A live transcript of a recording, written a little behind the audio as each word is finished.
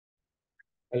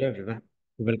Hello everyone.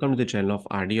 Welcome to the channel of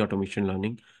RD Automation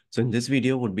Learning. So in this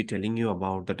video, would be telling you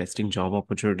about the testing job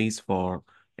opportunities for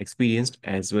experienced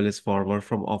as well as for work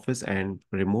from office and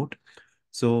remote.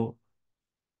 So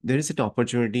there is an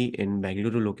opportunity in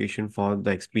Bangalore location for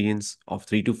the experience of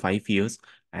 3 to 5 years,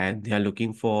 and they are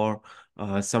looking for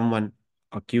someone,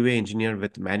 a QA engineer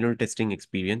with manual testing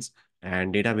experience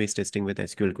and database testing with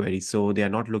SQL queries. So they are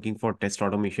not looking for test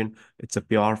automation. It's a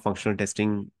pure functional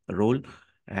testing role,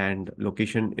 and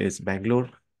location is Bangalore.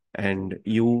 And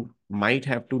you might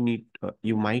have to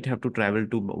travel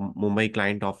to Mumbai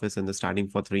client office in the starting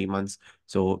for 3 months.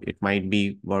 So it might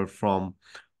be work from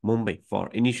Mumbai for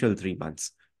initial 3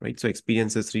 months, right? So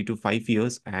experience is 3 to 5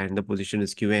 years and the position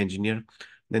is QA engineer.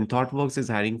 Then ThoughtWorks is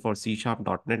hiring for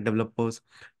C#.NET developers.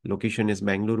 Location is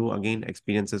Bangalore. Again,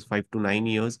 experience is 5 to 9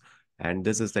 years. And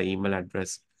this is the email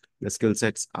address. The skill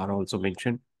sets are also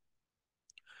mentioned.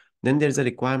 Then there's a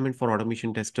requirement for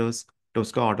automation testers.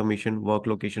 Tosca automation work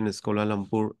location is Kuala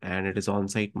Lumpur and it is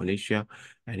on-site Malaysia.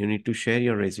 And you need to share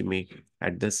your resume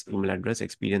at this email address.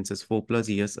 Experience is 4+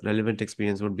 years. Relevant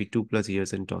experience would be 2+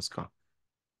 years in Tosca,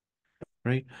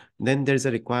 right? Then there's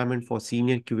a requirement for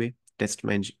senior QA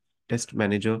test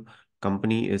manager.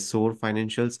 Company is Soar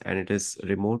Financials and it is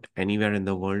remote anywhere in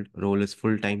the world. Role is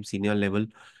full-time senior level.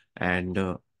 And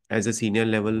as a senior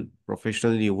level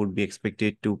professional, you would be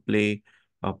expected to play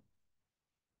a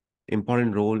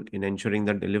important role in ensuring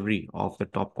the delivery of the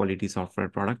top quality software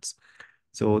products.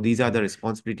 So these are the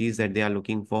responsibilities that they are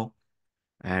looking for.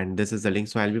 And this is the link.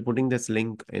 So I'll be putting this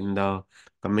link in the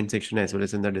comment section as well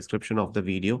as in the description of the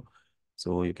video.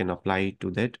 So you can apply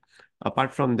to that.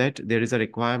 Apart from that, there is a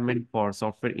requirement for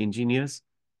software engineers.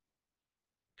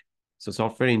 So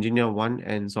software engineer 1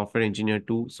 and software engineer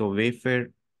 2. So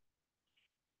Wayfair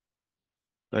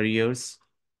careers,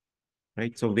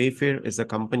 right? So Wayfair is a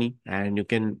company and you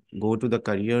can go to the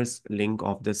careers link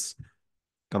of this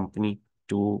company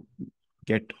to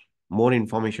get more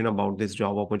information about this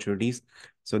job opportunities.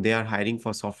 So they are hiring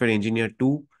for software engineer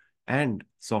 2 and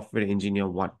software engineer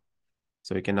 1.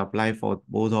 So you can apply for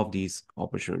both of these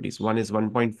opportunities. One is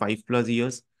 1.5+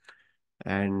 years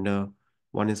and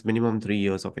one is minimum 3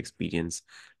 years of experience,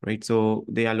 right? So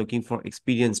they are looking for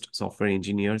experienced software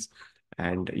engineers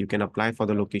and you can apply for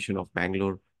the location of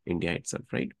Bangalore, India itself,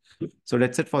 right? So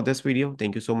that's it for this video.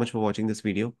 Thank you so much for watching this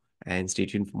video and stay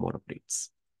tuned for more updates.